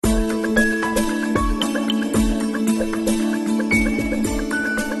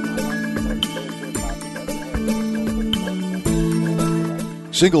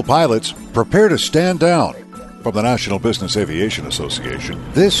Single pilots, prepare to stand down. From the National Business Aviation Association,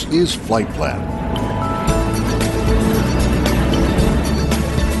 this is Flight Plan.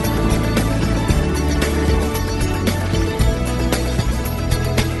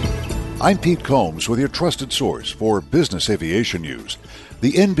 I'm Pete Combs with your trusted source for business aviation news.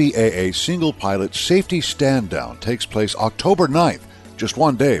 The NBAA Single Pilot Safety Stand Down takes place October 9th, just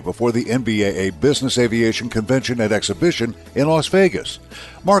one day before the NBAA Business Aviation Convention and Exhibition in Las Vegas.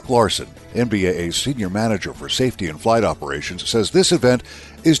 Mark Larson, NBAA's Senior Manager for Safety and Flight Operations, says this event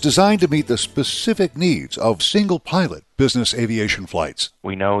is designed to meet the specific needs of single-pilot business aviation flights.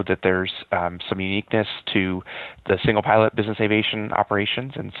 We know that there's some uniqueness to the single-pilot business aviation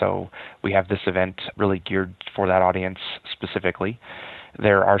operations, and so we have this event really geared for that audience specifically.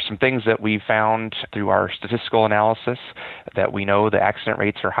 There are some things that we found through our statistical analysis that we know the accident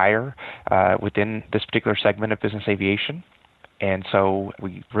rates are higher within this particular segment of business aviation. And so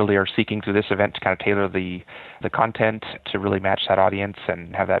we really are seeking through this event to kind of tailor the content to really match that audience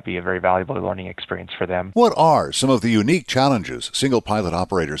and have that be a very valuable learning experience for them. What are some of the unique challenges single-pilot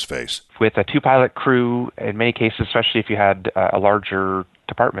operators face? With a two-pilot crew, in many cases, especially if you had a larger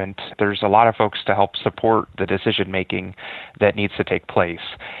department, there's a lot of folks to help support the decision-making that needs to take place.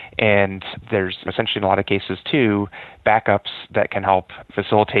 And there's essentially, in a lot of cases, too, backups that can help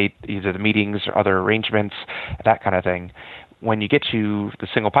facilitate either the meetings or other arrangements, that kind of thing. When you get to the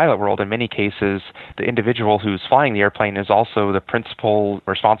single pilot world, in many cases, the individual who's flying the airplane is also the principal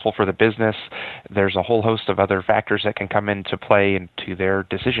responsible for the business. There's a whole host of other factors that can come into play into their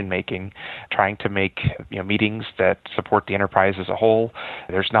decision making, trying to make meetings that support the enterprise as a whole.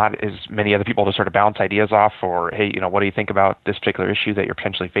 There's not as many other people to sort of bounce ideas off, or hey, what do you think about this particular issue that you're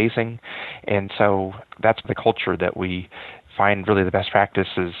potentially facing? And so that's the culture that we find really the best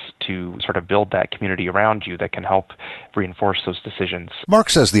practices to sort of build that community around you that can help reinforce those decisions. Mark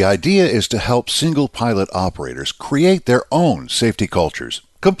says the idea is to help single pilot operators create their own safety cultures,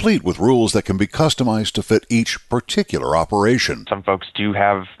 complete with rules that can be customized to fit each particular operation. Some folks do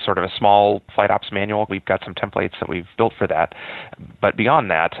have sort of a small flight ops manual. We've got some templates that we've built for that. But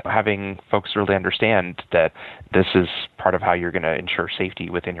beyond that, having folks really understand that this is part of how you're going to ensure safety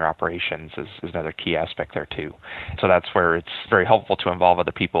within your operations is another key aspect there too. So that's where it's very helpful to involve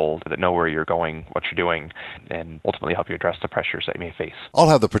other people that know where you're going, what you're doing, and ultimately help you address the pressures that you may face. I'll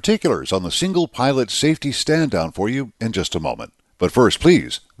have the particulars on the single pilot safety stand down for you in just a moment. But first,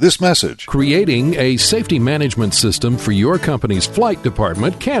 please, this message. Creating a safety management system for your company's flight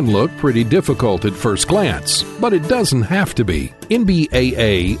department can look pretty difficult at first glance, but it doesn't have to be.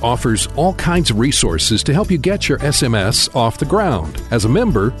 NBAA offers all kinds of resources to help you get your SMS off the ground. As a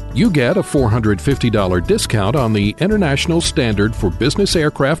member, you get a $450 discount on the International Standard for Business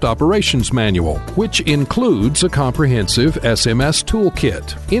Aircraft Operations Manual, which includes a comprehensive SMS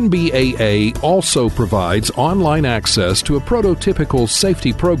toolkit. NBAA also provides online access to a prototypical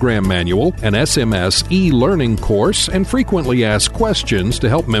safety program manual, an SMS e-learning course, and frequently asked questions to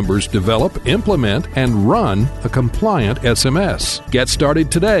help members develop, implement, and run a compliant SMS. Get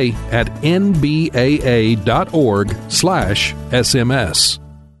started today at nbaa.org/SMS.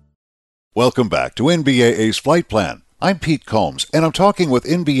 Welcome back to NBAA's Flight Plan. I'm Pete Combs, and I'm talking with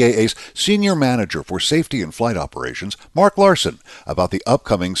NBAA's Senior Manager for Safety and Flight Operations, Mark Larson, about the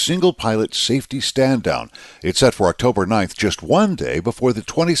upcoming Single Pilot Safety Stand Down. It's set for October 9th, just one day before the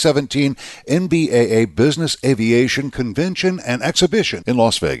 2017 NBAA Business Aviation Convention and Exhibition in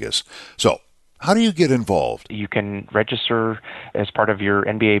Las Vegas. So, how do you get involved? You can register as part of your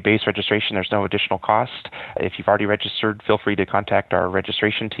NBA base registration. There's no additional cost. If you've already registered, feel free to contact our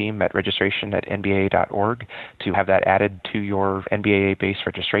registration team at registration@nbaa.org to have that added to your NBAA base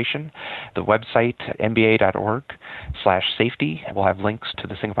registration. The website, nbaa.org/safety, will have links to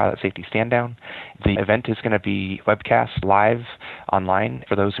the Single Pilot Safety Stand Down. The event is going to be webcast live online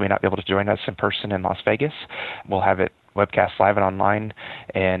for those who may not be able to join us in person in Las Vegas. We'll have it webcast live and online,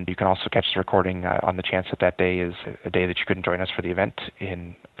 and you can also catch the recording on the chance that that day is a day that you couldn't join us for the event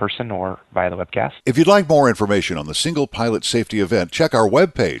in person or via the webcast. If you'd like more information on the Single Pilot Safety event, check our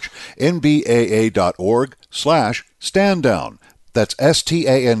webpage, nbaa.org/standdown. That's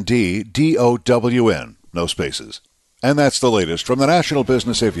STANDDOWN, no spaces. And that's the latest from the National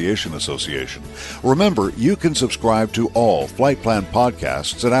Business Aviation Association. Remember, you can subscribe to all Flight Plan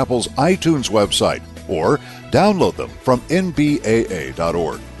podcasts at Apple's iTunes website, or download them from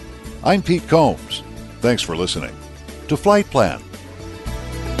nbaa.org. I'm Pete Combs. Thanks for listening to Flight Plan.